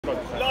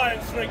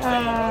Lions, for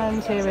example.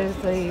 And here is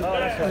the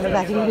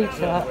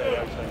Gladiator.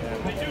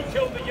 They do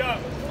kill the young.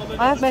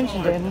 I have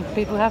mentioned him.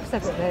 People have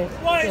said that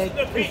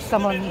there's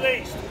someone,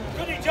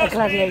 a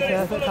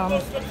gladiator that comes.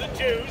 Muslims and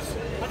Jews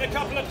and a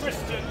couple of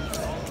Christians.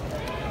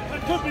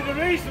 That could be the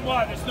reason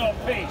why there's not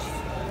peace.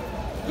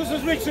 Because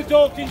as Richard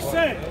Dawkins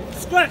said,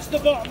 scratch the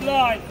bottom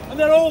line, and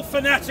they're all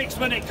fanatics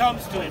when it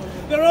comes to it.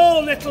 They're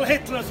all little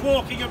Hitlers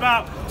walking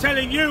about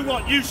telling you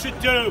what you should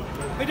do.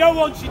 They don't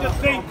want you to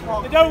think,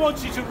 they don't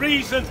want you to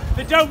reason,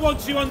 they don't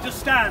want you to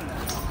understand.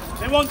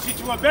 They want you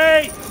to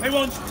obey, they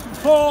want you to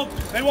conform,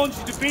 they want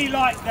you to be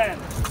like them.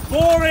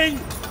 Boring,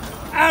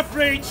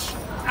 average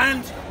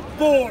and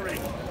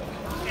boring.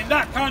 In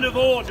that kind of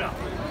order.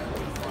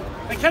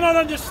 They cannot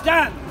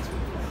understand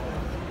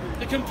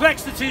the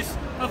complexities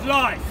of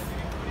life.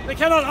 They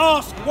cannot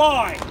ask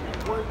why.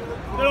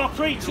 There are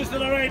creatures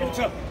that are able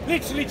to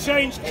literally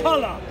change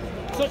colour,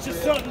 such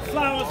as certain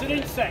flowers and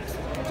insects,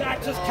 to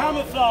act as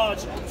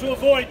camouflage to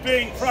avoid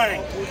being prey.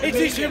 It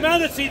is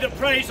humanity that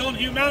preys on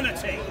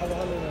humanity.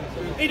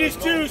 It is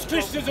Jews,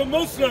 Christians and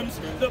Muslims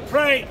that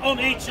prey on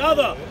each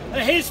other.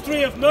 A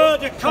history of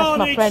murder,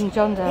 carnage,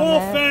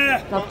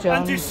 warfare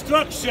and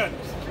destruction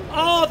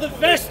are the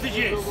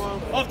vestiges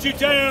of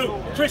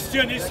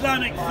Judeo-Christian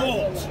Islamic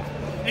thought,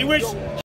 in which